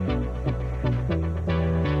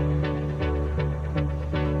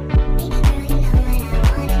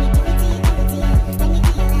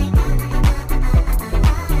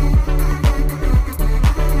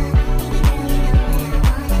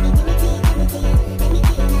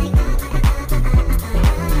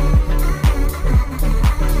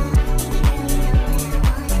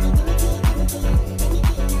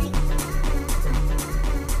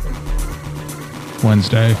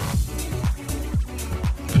Wednesday.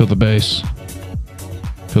 Feel the bass.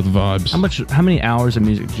 Feel the vibes. How many hours of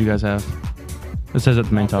music did you guys have? It says at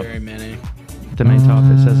the main top. Very many. At the main top,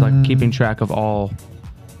 it says like keeping track of all.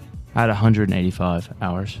 I had 185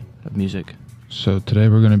 hours of music. So today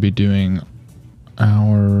we're going to be doing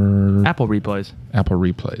our Apple replays. Apple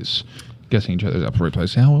replays. Guessing each other's Apple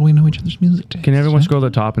replays. How will we know each other's music tastes? Can everyone scroll to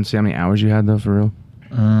the top and see how many hours you had though, for real?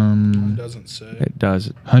 It doesn't say. It does.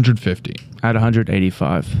 150. I had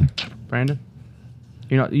 185. Brandon,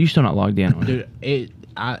 you still not logged in, Dude, it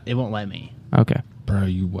won't let me. Okay. Bro,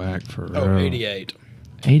 you whack for real. Oh, 88.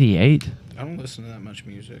 88. I don't listen to that much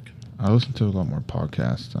music. I listen to a lot more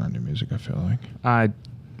podcasts than I do music, I feel like.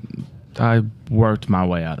 I worked my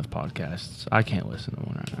way out of podcasts. I can't listen to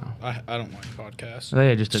one right now. I don't like podcasts.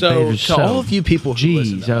 They just So all of you people who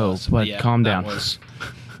listen Jeez, to oh, us, but calm that down. was-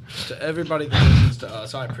 to everybody that listens to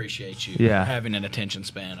us, I appreciate you Yeah. having an attention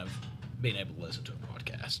span of being able to listen to a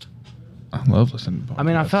podcast. I love listening to podcasts. I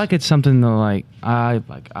mean, I feel like it's something that I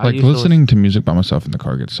Like used to listening to music by myself in the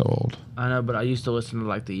car gets so old. I know, but I used to listen to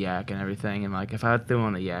like the Yak and everything, and like if I threw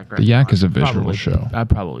on the Yak, right The Yak now, is a I'd visual probably- show. I'd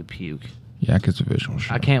probably puke. Yak is a visual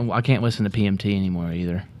show. I can't listen to PMT anymore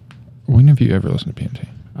either. When have you ever listened to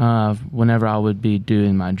PMT? Whenever I would be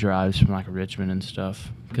doing my drives from like Richmond and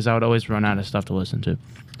stuff, because I would always run out of stuff to listen to.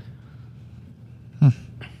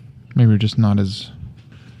 Maybe you're just not as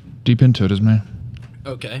deep into it as me.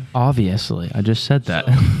 Okay. Obviously, I just said that.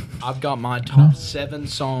 So, I've got my top 7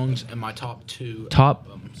 songs and my top 2 Top-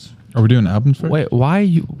 albums. Are we doing albums first? Wait, why are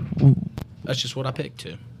you? That's just what I picked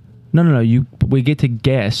too. No. We get to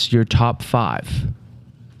guess your top 5,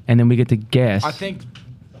 and then we get to guess. I think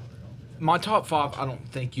my top 5. I don't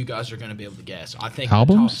think you guys are going to be able to guess. I think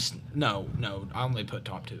Albums? No. I only put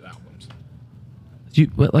top 2 albums.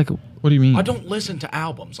 What do you mean? I don't listen to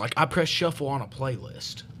albums. Like I press shuffle on a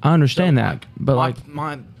playlist. I understand So, that, like, but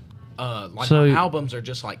my So- my albums are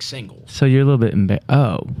just like singles. so you're a little bit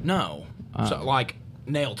Oh, No. So like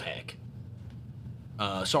Nail Tech.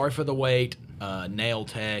 Sorry for the Wait. Nail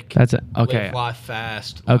Tech. that's it. Okay. Live Life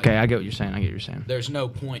Fast. Okay, I get what you're saying. There's no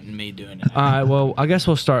point in me doing it. All right. Well, I guess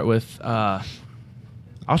we'll start with. I'll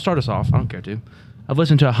start us off. I don't care to. I've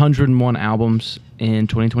listened to 101 albums in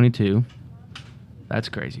 2022. That's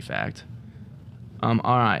a crazy fact. All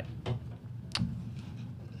right.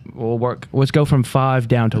 We'll work. Let's go from 5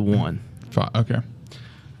 down to 1. Okay. All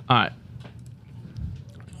right.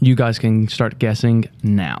 You guys can start guessing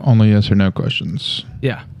now. Only yes or no questions.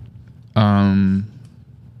 Yeah.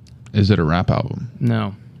 Is it a rap album?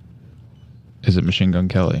 No. Is it Machine Gun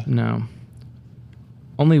Kelly? No.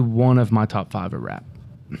 Only one of my top 5 are rap.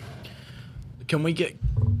 Can we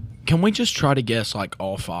just try to guess like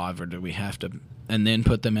all 5, or do we have to and then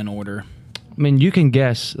put them in order? I mean, you can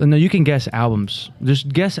guess. No, you can guess albums. Just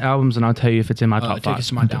guess albums, and I'll tell you if it's in my top 5. Take us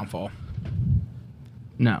to my downfall.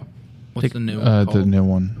 No. What's the new one The called? new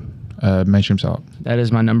one. Mainstream Salad. That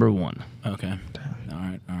is my number 1. Okay. All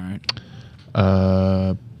right.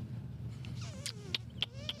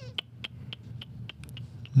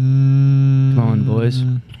 Come on, boys.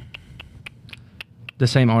 The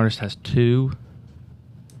same artist has 2.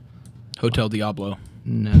 Hotel Diablo.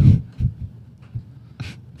 No.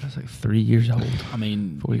 That's like 3 years old. I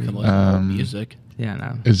mean, 4 you can years. listen to old music. Yeah,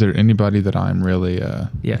 no. Is there anybody that I'm really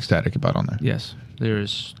Yes. ecstatic about on there? Yes.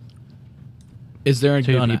 There's Is there a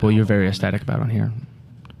 2 Gunna people you're album very on ecstatic about on here.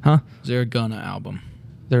 Huh? there? Is there a Gunna album?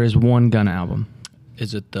 There is one Gunna album.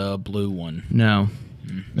 Is it the blue one? No.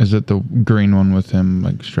 Is it the green one with him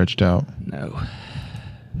like stretched out? No.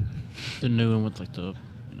 The new one with like the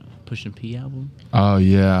Pushin' P album. Oh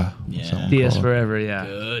yeah. What's Yeah. that one DS called? Forever, yeah.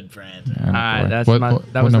 Good friend. Yeah, All right, boy.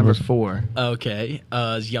 that What was number is it? 4. Okay.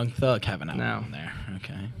 Is Young Thug have an album No. on there?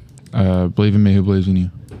 Okay. Believe in Me Who Believes in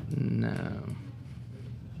You. No.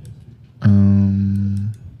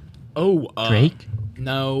 Oh, Drake?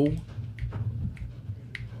 No.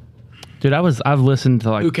 Dude, I've listened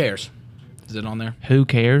to like Who cares? Is it on there? Who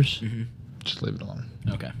Cares? Mm-hmm. Just leave it alone.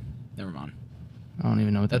 Okay. Never mind. I don't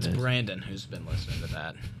even know what That's that is. Brandon who's been listening to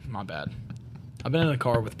that. My bad. I've been in the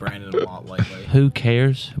car with Brandon a lot lately. Who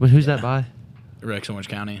Cares? Who's that Yeah. by? Rex Orange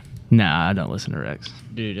County. Nah, I don't listen to Rex.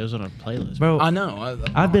 Dude, it was on a playlist. Bro, I know. I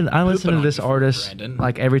I'm listened pooping to on this you, artist Brandon.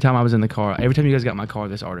 like every time I was in the car. Every time you guys got in my car,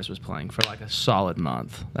 this artist was playing for like a solid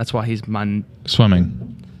month. That's why he's my.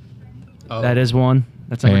 Swimming. Oh. That is one.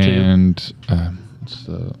 That's number 2. And it's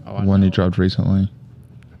the I one he know. dropped recently.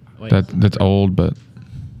 Wait, That's old, but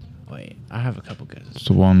Wait, I have a couple guesses. it's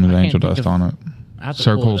the one with I can't angel think dust of- on it. I have to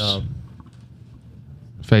pull it Circles. up.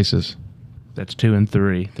 Faces. That's 2 and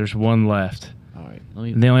 3. There's one left. All right, let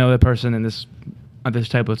me. And the only other person in this at this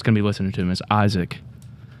table that's gonna be listening to him is Isaac.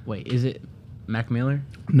 Wait, is it Mac Miller.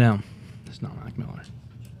 No, it's not Mac Miller.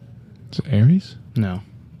 Is it Aries? No,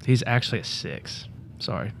 he's actually a 6.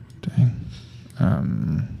 Sorry. Dang.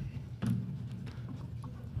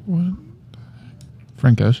 What?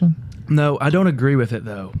 Frank Ocean? No, I don't agree with it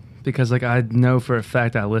though, because like I know for a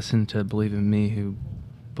fact I listened to Believe in Me Who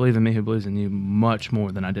Believes in You much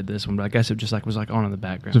more than I did this one, but I guess it just like was like on in the Is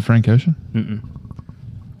background. it Frank Ocean? Mm-mm.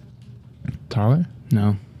 Tyler?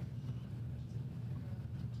 No.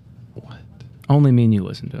 What? Only me and you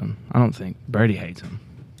listen to him. I don't think Brady hates him.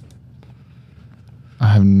 I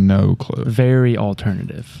have no clue. Very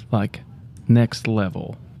alternative, like next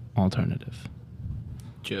level alternative.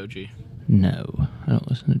 Joji. No, I don't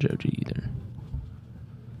listen to Joji either.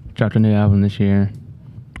 Dropped a new album this year.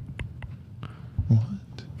 What?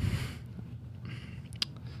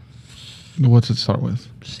 What's it start with?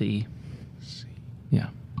 C. Yeah.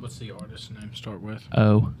 What's the artist name start with?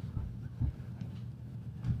 O.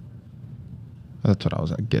 That's what I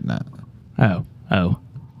was getting at. Oh.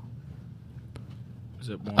 Is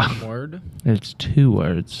it one word? It's 2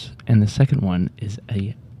 words, and the second one is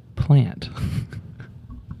a plant.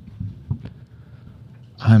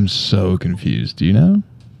 I'm so confused. Do you know?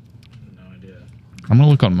 No idea. I'm gonna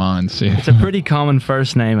look on mine. See. It's a pretty common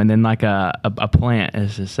first name, and then like a plant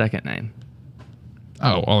is his second name.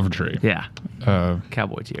 Oh, Oliver Tree. Yeah.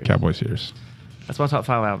 Cowboy Tears. Cowboy Tears. That's my top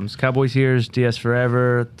 5 albums. Cowboy Tears, DS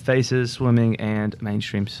Forever, Faces, Swimming, and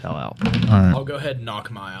Mainstream Sellout. All right. I'll go ahead and knock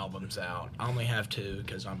my albums out. I only have 2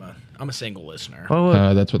 because I'm a single listener.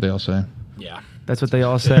 Oh, That's what they all say. Yeah. that's what they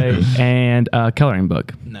all say. And Coloring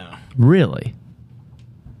Book. No. Really?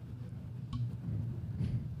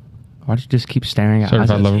 Why do you just keep staring at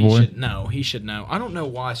Certified Isaac? Lover Boy? He should know. I don't know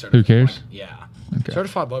why. Certified Who cares? Yeah. Okay.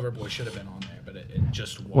 Certified Lover Boy should have been on there, but it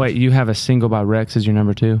just wasn't. Wait, you have a single by Rex as your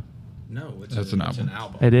number 2? No, it's That's an an album.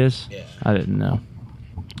 album. It is? Yeah. I didn't know.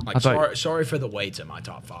 Like I thought- sorry for the Wait's in my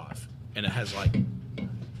top 5, and it has like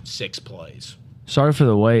 6 plays. Sorry for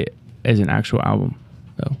the Wait is an actual album,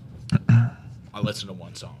 though. I listened to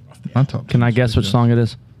one song off the My album. top. Can I guess which song it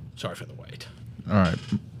is? Sorry for the Wait. All right.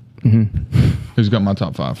 Mm-hmm. Who's got my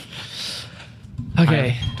top 5?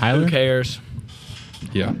 Okay. Tyler. Who cares?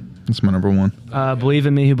 Yeah, that's my number 1. Believe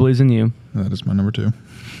in Me Who Believes in You. That is my number 2.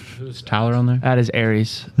 Who's Tyler on there. That is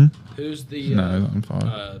Aries. Who's the? No, I'm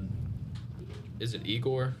 5. Is it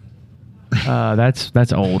Igor? That's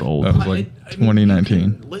old. That was like I mean, 2019.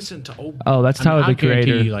 you can listen to old. Oh, that's I mean, Tyler I the Creator.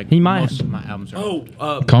 guarantee you, like, He might. most of my albums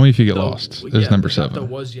are. Call Me If You Get the- Lost. yeah, Is number was that 7. the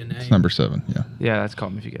Was Your Name? It's number 7. Yeah. Yeah, that's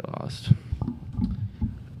Call Me If You Get Lost.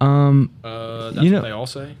 That's you know- what they all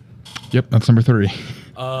say. Yep, that's number 3.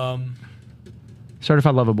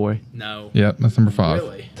 Certified Lover Boy. No. Yep, that's number 5.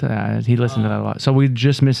 Really? He listened to that a lot. So we're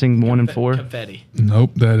just missing 1 and 4. Confetti.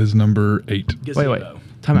 Nope, that is number 8. Wait. Gazebo.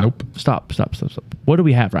 Time out. Nope. Stop. What do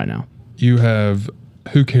we have right now? You have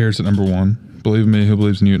Who Cares at number 1, Believe in Me Who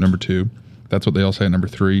Believes in You at number 2. That's what they all say at number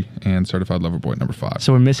 3, and Certified Lover Boy at number 5.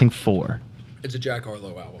 So we're missing 4. It's a Jack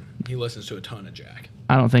Harlow album. He listens to a ton of Jack.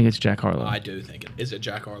 I don't think it's Jack Harlow. I do think it. Is it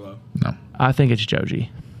Jack Harlow? No. I think it's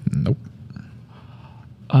Joji. Nope.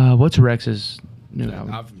 What's Rex's new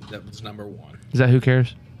album? That was number 1. Is that Who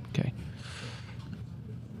Cares? Okay.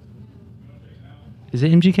 Is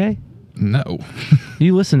it MGK? No.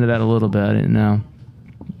 You listened to that a little bit. I didn't know.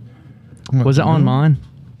 What, Was it on no? mine?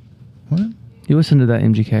 What? You listened to that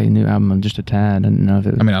MGK new album just a tad. I didn't know if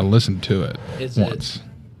it. I mean, I listened to it Is once.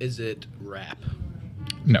 Is it rap?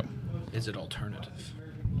 No. Is it alternative?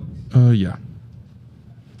 Yeah.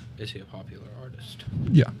 Is he a popular artist?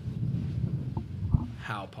 Yeah.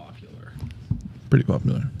 How popular? Pretty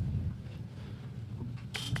popular.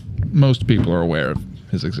 Most people are aware of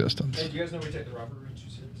his existence. Hey, do you guys know we take the rivalry too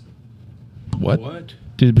seriously? What?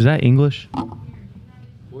 Dude, was that English?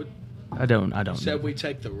 What? I don't. Said know. we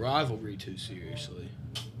take the rivalry too seriously.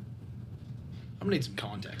 I'm gonna need some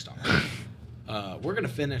context on that. We're gonna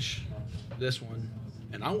finish this one,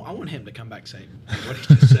 and I want him to come back saying what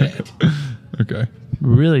he just said. Okay.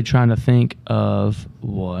 Really trying to think of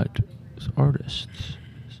what artists.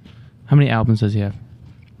 How many albums does he have?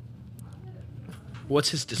 What's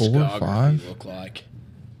his 4 or discography 5? look like?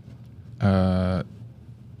 None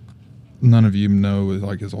of you know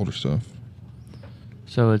like his older stuff,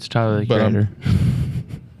 So it's Tyler the But, Creator.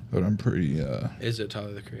 but I'm pretty. Is it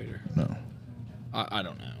Tyler the Creator? No. I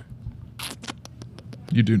don't know.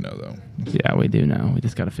 You do know though. Yeah, we do know. We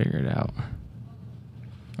just got to figure it out.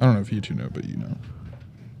 I don't know if you two know, but you know.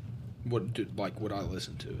 Would I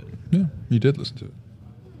listen to it? Yeah, you did listen to it.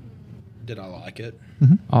 Did I like it?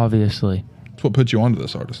 Obviously. It's what put you onto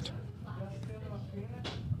this artist.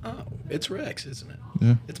 Oh, it's Rex, isn't it?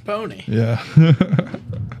 Yeah. It's Pony. Yeah.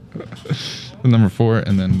 The number 4,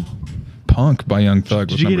 and then Punk by Young Thug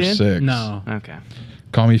Did was you get number in? 6. No. Okay.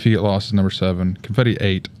 Call Me If You Get Lost is number 7. Confetti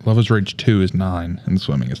 8. Love Is Rage 2 is 9. And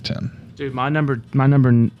Swimming is 10. Dude, my number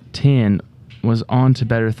 10 was On to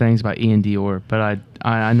Better Things by Ian Dior, but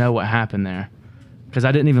I know what happened there. Because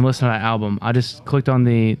I didn't even listen to that album. I just clicked on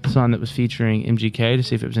the song that was featuring MGK to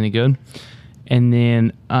see if it was any good. And then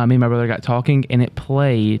me and my brother got talking, and it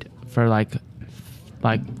played for like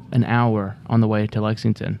an hour on the way to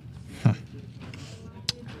Lexington. Huh.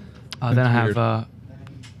 Then That's I have weird.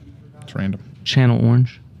 It's random. Channel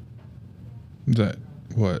Orange, Is that,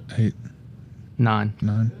 what, 8, 9.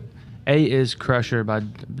 9? A is Crusher by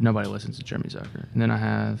nobody listens to Jeremy Zucker. And then I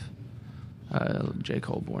have J.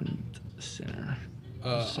 Cole Born Sinner.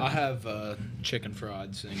 I have Chicken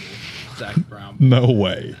Fried single, Zach Brown. No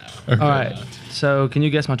way. Okay. All right. So can you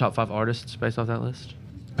guess my top 5 artists based off that list?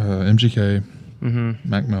 MGK, Mm-hmm.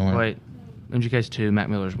 Mac Miller. Wait. MGK's 2, Mac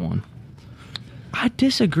Miller's 1. I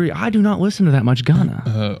disagree. I do not listen to that much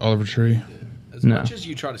Gunna. Oliver Tree. As No. much as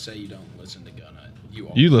you try to say you don't listen to Gunna, you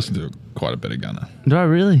are. You listen to quite a bit of Gunna. Do I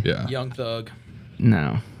really? Yeah. Young Thug.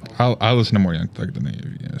 No. I listen to more Young Thug than any of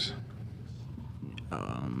you guys.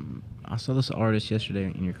 I saw this artist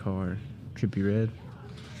yesterday in your car, Trippie Redd.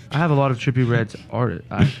 I have a lot of Trippie Redd's art,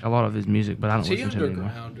 a lot of his music, but I don't Is he listen to it anymore.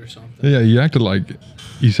 underground or something? Yeah, you acted like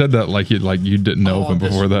you said that like you didn't know of him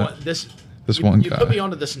before that. This one you guy. put me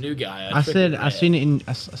onto this new guy. I said Trippie I Redd. seen it in.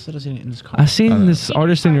 I said I seen it in his car. I seen this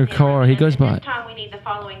artist in your car. He goes by. This time we need the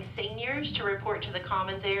following seniors to report to the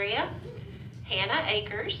Commons area. Hannah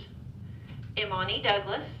Akers, Imani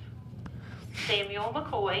Douglas, Samuel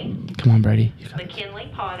McCoy, Come on, Brady. You got it. McKinley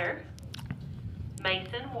Potter,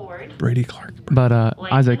 Mason Ward, Brady Clark. But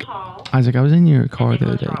Layton Isaac, Hall, I was in your car the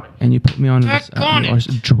other day, and you put me on this new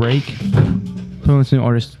artist, Drake. Put me on this new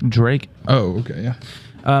artist, Drake. Oh, okay,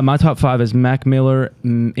 yeah. My top 5 is Mac Miller,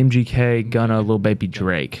 MGK, Gunna, Lil Baby,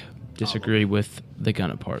 Drake. Disagree with the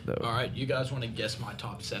Gunna part though. All right, you guys want to guess my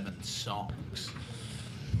top 7 songs?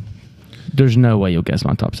 There's no way you'll guess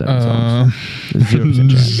my top 7 songs. 0%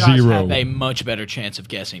 chance. You guys Zero. have a much better chance of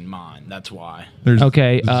guessing mine. That's why. There's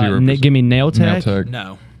Okay, 0%. give me Nail Tech,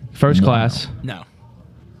 No, First No. Class. no.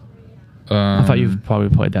 I thought you probably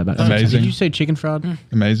played that back. Amazing. Did you say chicken fried?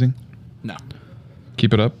 Amazing. No.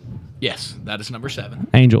 Keep it up. Yes, that is number 7.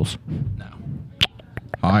 Angels. No.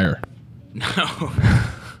 Higher. No.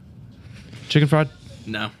 Chicken Fried.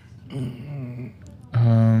 No.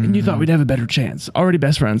 And you thought we'd have a better chance. Already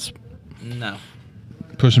Best Friends. No.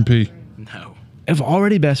 Pushing P. No. If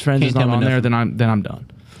Already Best Friends Can't is not tell me on there, nothing. then I'm done.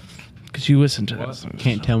 Because you listen to What? that.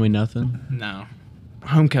 Can't tell me nothing. No.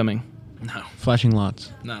 Homecoming. No. Flashing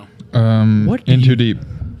lights. No. What do In you- Too Deep.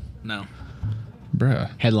 No. Bruh.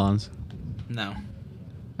 Headlines. No.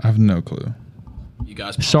 I have no clue. You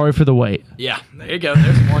guys. Sorry for the wait. Yeah. There you go.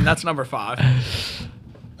 There's one. That's number 5.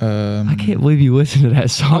 I can't believe you listen to that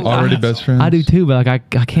song. Already I- Best Friends. I do too, but I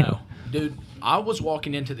can't. No. Dude, I was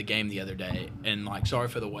walking into the game the other day, and Sorry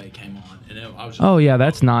for the Wait came on, and I was. Just, Oh yeah,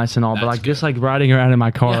 that's nice and all, but That's like just good. like riding around in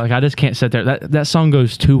my car, Yeah. like I just can't sit there. That song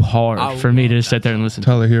goes too hard I for me to love just sit that there and song. listen.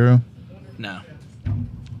 Tyler Hero. No.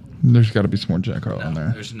 There's got to be some more Jack Harlow on No.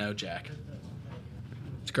 there. There's no Jack.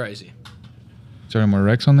 It's crazy. Is there any more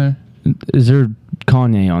Rex on there? Is there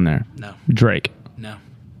Kanye on there? No. Drake. No.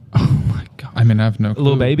 Oh my god. I mean, I have no clue.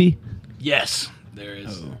 Little Baby. Yes. There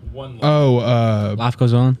is one. Oh, Life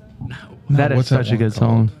goes on. No. no, That is what's such a one good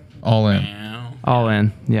called? song. All in. Meow. All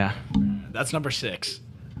in. Yeah. That's number 6.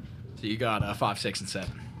 So you got 5, 6, and 7.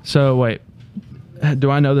 So wait,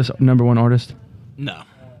 do I know this number 1 artist? No.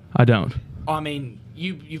 I don't. I mean,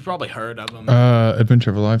 you've probably heard of them. Adventure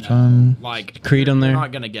of a Lifetime. Like Creed on there? You're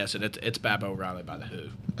not gonna guess it. It's Bab O'Reilly by the Who.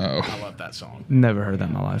 I Oh. love that song. Never heard that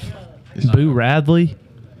in my life. Boo Radley.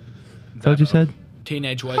 Is that what you said?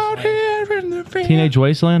 Teenage Wasteland. Teenage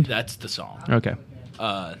Wasteland. That's the song. Okay.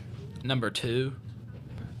 Number 2.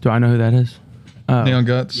 Do I know who that is? Oh. Neon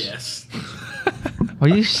Guts. Yes. Are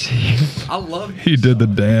you serious? I love He did the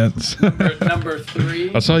dance. number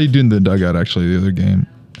 3. I saw you doing the dugout actually the other game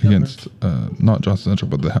against not Johnson Central,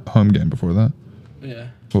 but the home game before that. Yeah.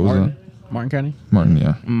 What was Martin. Martin County. that? Martin,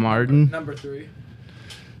 yeah. Martin. Number 3.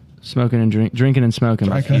 Smoking and drinking and smoking.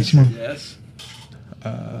 Drinking and smoking. Yes.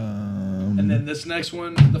 Um, And then this next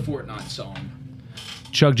one, the Fortnite song.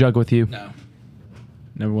 Chug Jug with you. No.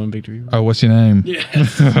 Number 1 victory. oh, what's your name?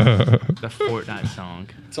 Yes. The Fortnite song.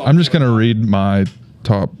 It's all I'm just gonna Fortnite. read my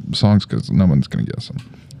top songs because no one's gonna guess them.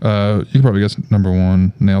 You can probably guess number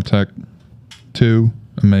 1, Nail Tech. 2,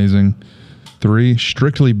 Amazing. 3,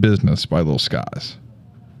 Strictly Business by Lil Skies.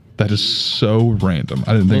 That is so random.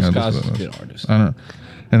 I didn't think Lil I'd Skies listen is to a that. good artist. I don't know.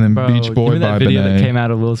 And then Bro, Beach Boy give me that by video Benet. that came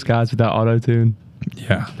out of Lil Skies without auto tune.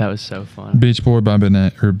 Yeah. That was so fun. Beach Boy by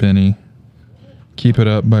Benet or Benny. Keep It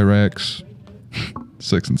Up by Rex.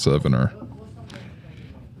 6 and 7 are.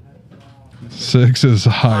 6 is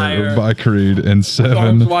Higher Higher. by Creed, and 7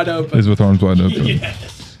 Arms Wide Open. is With Arms Wide Open.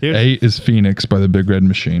 Yes. 8 is Phoenix by the Big Red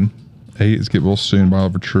Machine. 8 is Get Well Soon by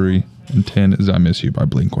Oliver Tree. And 10 is I Miss You by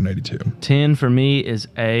Blink-182. 10 for me is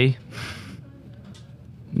A.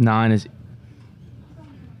 9 is...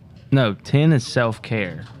 No, 10 is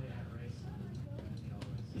Self-Care.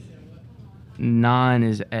 9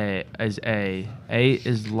 is A. 8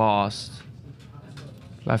 is Lost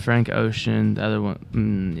by Frank Ocean. The other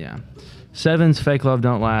one, yeah. 7's Fake Love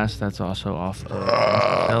Don't Last. That's also off of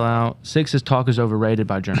Fell Out. 6 is Talk Is Overrated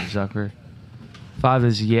by Jeremy Zucker. 5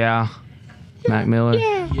 is Yeah, Mac Miller.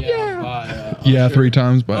 Yeah, by, Yeah, Usher. 3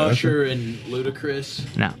 times by Usher and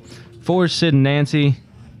Ludacris. Now, 4 is Sid and Nancy.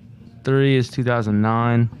 3 is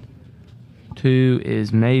 2009. 2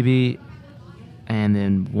 is Maybe. And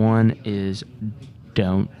then 1 is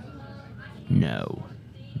Don't Know.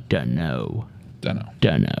 Dunno. Dunno.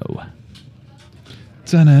 Dunno.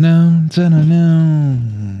 Dunno.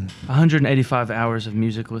 Dunno. 185 hours of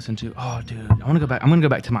music listened to. Oh, dude. I want to go back. I'm going to go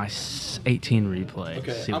back to my 18 replay.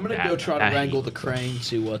 Okay, See I'm what gonna go try to that wrangle heat the was. crane,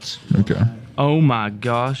 see what's. Okay. Oh, my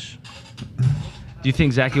gosh. Do you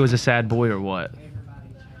think Zachy was a sad boy or what?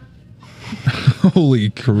 Holy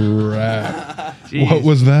crap. Jeez. What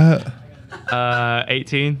was that?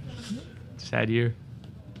 18. Sad year.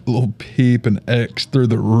 Little Peep and X through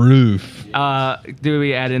the roof. Do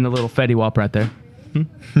we add in a little Fetty Wap right there?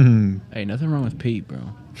 Hey, nothing wrong with Pete, bro.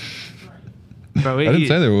 Bro, I didn't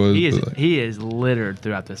say there was, He is, but, like- he is littered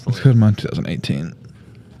throughout this Let's list. go to mine 2018.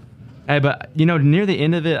 Hey, but you know, near the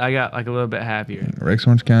end of it, I got like a little bit happier. Rex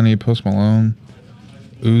Orange County, Post Malone,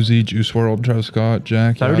 Uzi, Juice WRLD, Travis Scott,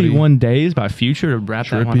 Jack, 31 Days by Future to wrap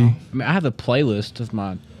that one Trippy. off. I mean, I have a playlist of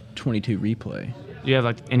my 22 replay. Do you have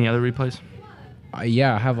like any other replays?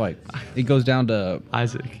 Yeah, I have like it goes down to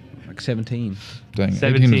Isaac. like 17. Dang,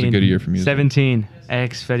 18 was a good year for music. 17.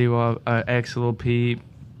 X, Fetty Wap, X, Lil Peep,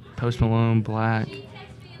 Post Malone, Black.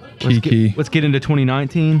 Kiki. Let's get into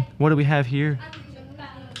 2019. What do we have here?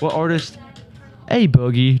 What artist? A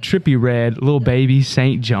Boogie, Trippy Red, Lil Baby,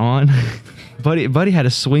 St. John. Buddy had a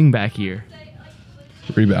swing back year.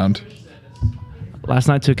 Rebound. Last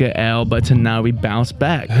night took a L, but tonight we bounced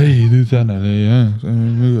back. Hey, this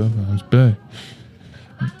is back.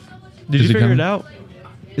 Did Is you it figure coming? it out?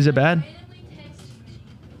 Is it bad?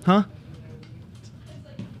 Huh?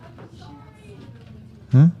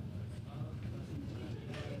 Huh?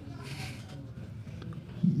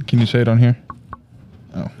 Can you say it on here?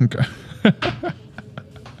 Oh, okay.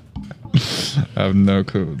 I have no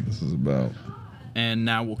clue what this is about. And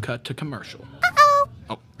now we'll cut to commercial.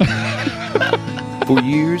 For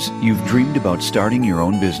years, you've dreamed about starting your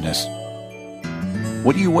own business.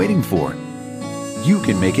 What are you waiting for? You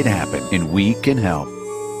can make it happen, and we can help.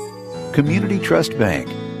 Community Trust Bank.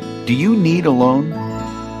 Do you need a loan?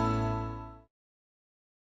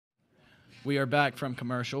 We are back from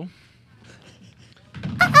commercial.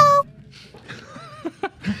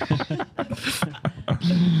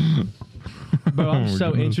 Bro, I'm Oh,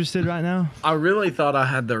 so goodness. interested right now. I really thought I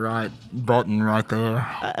had the right button right there.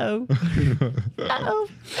 Uh-oh.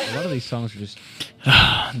 A lot of these songs are just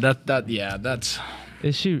That's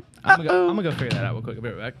Shoot. I'm gonna go figure that out real quick. I'll be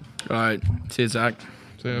right back. all right. See you, Zach.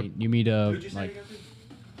 you meet like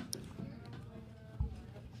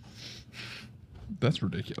That's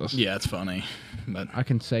ridiculous. Yeah, it's funny, but I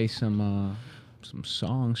can say some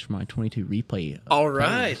songs from my 22 replay. all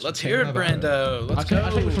right. Let's hear it, Brando. Let's go.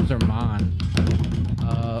 I'll tell you which ones are mine.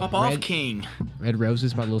 Pop off, Red, King. Red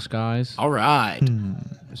Roses by Little Skies. All right.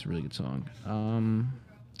 It's a really good song.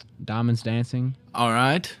 Diamonds Dancing. All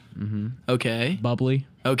right. Mm-hmm. Okay. Bubbly.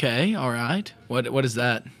 Okay. All right. What is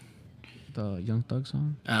that? The Young Thug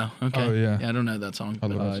song. Oh, okay. Oh, yeah. I don't know that song. I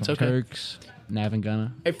love that It's song. okay. Turks. Nav and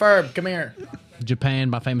Gunna. Hey, Ferb, come here. Japan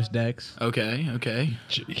by Famous Dex. Okay. Okay.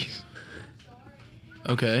 Jeez.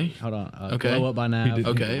 Okay. Hold on. Okay. Blow Up by Nav. did-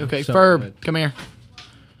 Okay. Okay. So Ferb, good. come here.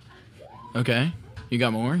 Okay. You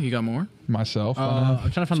got more? You got more? Myself. I'm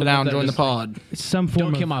trying to find Sit the down, one that join the just, pod. Some form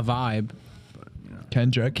Don't of kill my vibe.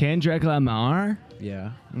 Kendrick. Kendrick Lamar.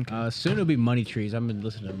 Yeah. Soon it'll be Money Trees. I've been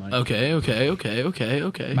listening to Money. Okay. Okay. Okay. Okay.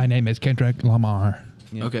 Okay. My name is Kendrick Lamar.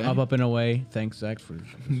 Yeah. Okay. Up and Away. Thanks, Zach, for.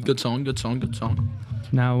 It Good song. Good song. Good song.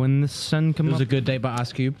 Now when the sun comes was up. a good day by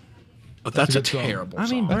Ice Cube. But that's a good song. terrible I mean,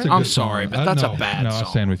 song. That's a I'm good sorry, song. but that's no, a bad no, song. I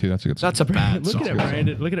stand with you. That's a good song. That's a bad Looking song. at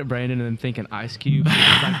Brandon, looking at Brandon, and then thinking Ice Cube.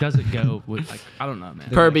 Like, does it go with like I don't know, man.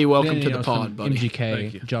 Kirby, welcome Then, to you the know, pod, some buddy. Thank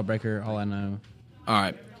MGK, you. Jawbreaker, All I Know. All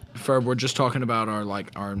right. Ferb, we're just talking about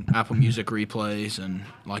our Apple Music replays and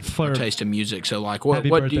like our Ferb. taste in music. So like what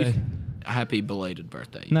Happy what do birthday. you happy belated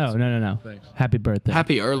birthday. No. Thanks. Happy birthday.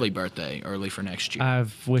 Happy early birthday, early for next year.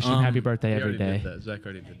 I've wished him happy birthday He every already day. did that. Zach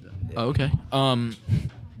already did that. Oh, okay.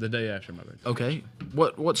 The day after my birthday. Okay.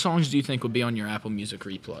 What songs do you think would be on your Apple Music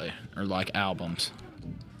replay or like albums?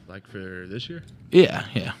 Like for this year? Yeah.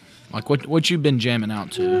 Like what you've been jamming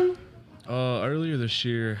out to? Earlier this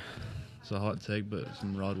year, it's a hot take, but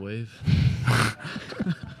some Rod Wave.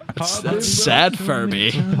 That's sad,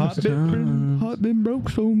 Furby. Heart been broke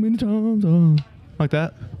so many times. Like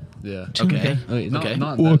that. Yeah. Okay. Wait, not, Okay.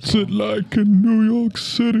 not that What's song. it like in New York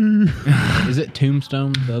City? Is it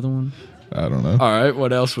Tombstone, the other one? I don't know. All right.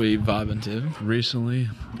 What else we vibing to? Recently,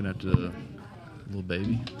 gonna have to Little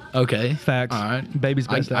Baby. Okay. Facts. All right. Baby's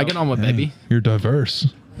I best get on with Hey, Baby. You're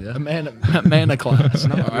diverse. Yeah. A man of class.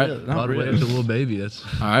 All right. Rod Wave to Little Baby. That's.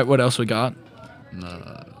 All right. What else we got?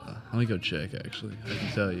 Let me go check. Actually, I can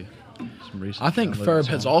tell you. Some recent I think downloaded Ferb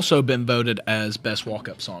has songs. also been voted as best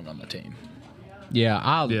walk-up song on the team.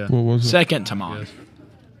 Yeah. What was it? Second to mine. Yes.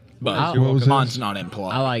 But What was mine's it? not in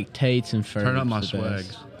play. I like Tate's and Ferg's Turn up my the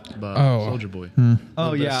best. swags by Oh. Soldier Boy.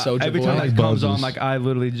 Oh bit of yeah. Soulja Every Boy. time I it like comes on, buzzes. like I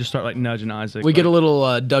literally just start like nudging Isaac. We get a like,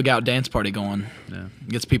 little dugout dance party going. Yeah.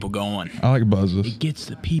 Gets people going. I like buzzes. Gets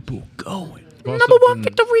the people going. Also Number one been-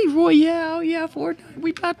 victory royale. Yeah, Fortnite.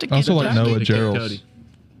 We about to I get also it like back. Noah Kid Gerald's. Cudi.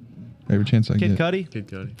 Every chance I Kid get. Cudi. Kid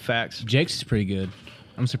Cudi. Facts. Jake's is pretty good.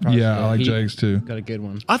 I'm surprised. Yeah, that I like he Jags too. Got a good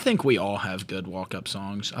one. I think we all have good walk-up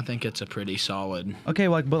songs. I think it's a pretty solid. Okay,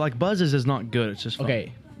 but buzzes is not good. It's just fun.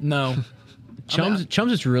 Okay, No,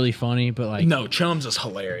 Chums is really funny, but like no, Chums is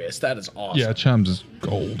hilarious. That is awesome. Yeah, Chums is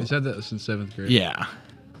gold. He's had that since 7th grade. Yeah.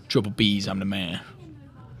 Triple B's, I'm the man.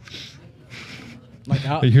 like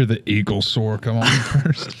You hear the eagle soar come on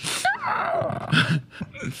first.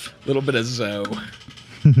 Little bit of Zoe.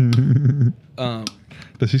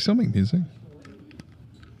 Does he still make music?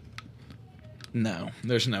 No,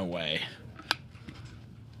 there's no way.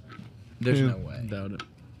 There's no way. Doubt it.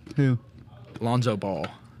 Who? Lonzo Ball.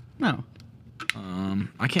 No.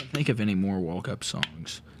 I can't think of any more walk-up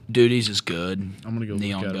songs. Duties is good. I'm gonna go look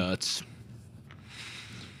Neon at 'em. Guts.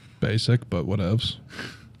 Basic, but whatevs.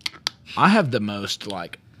 I have the most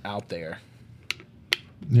like out there.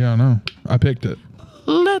 Yeah, I know. I picked it.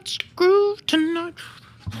 Let's groove tonight.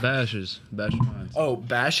 Bash Mines. Oh,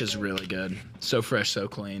 Bash is really good. So fresh, so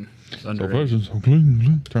clean. It's So underrated. fresh and so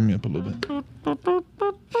clean. Turn me up a little bit.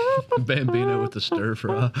 Bambino with the stir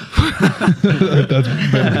fry.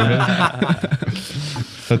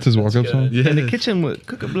 That's his walk-up song. Yeah. In the kitchen would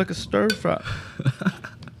cook up like a stir fry.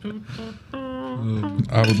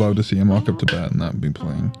 I would love to see him walk up to bat and not be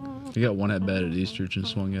playing. He got one at bat at Eastchurch and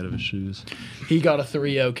swung out of his shoes. He got a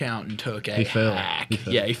 3-0 count and took a He fell. hack. He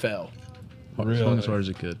fell. Yeah, he fell. Swung as hard as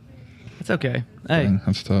he could. It's okay. Hey, Dang,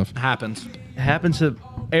 that's tough. Happens. it happens to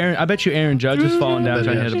Aaron. I bet you Aaron Judge was falling down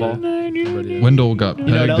trying to hit the ball. But yeah. Wendell got pegged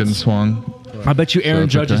know what and else? swung I bet you Aaron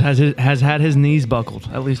it's Judge okay. has had his knees buckled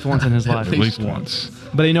at least once in his life. at least once.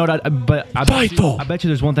 But you know what? I bet you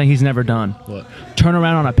there's one thing he's never done. What? Turn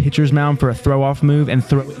around on a pitcher's mound for a throw-off move and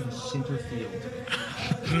throw it in center field.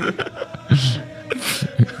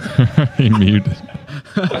 He muted.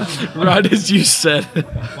 Right as you said it.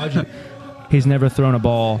 He's never thrown a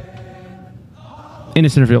ball in a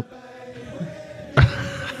center field.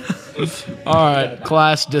 All right,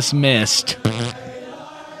 class dismissed.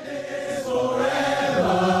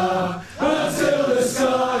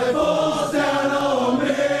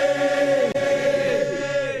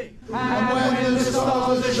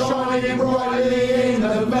 Shining brightly in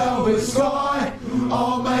the velvet sky,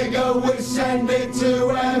 I'll make a wish, send it to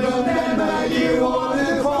heaven, then make you want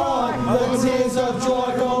to cry. The tears of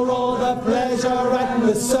joy for all the pleasure and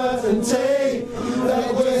the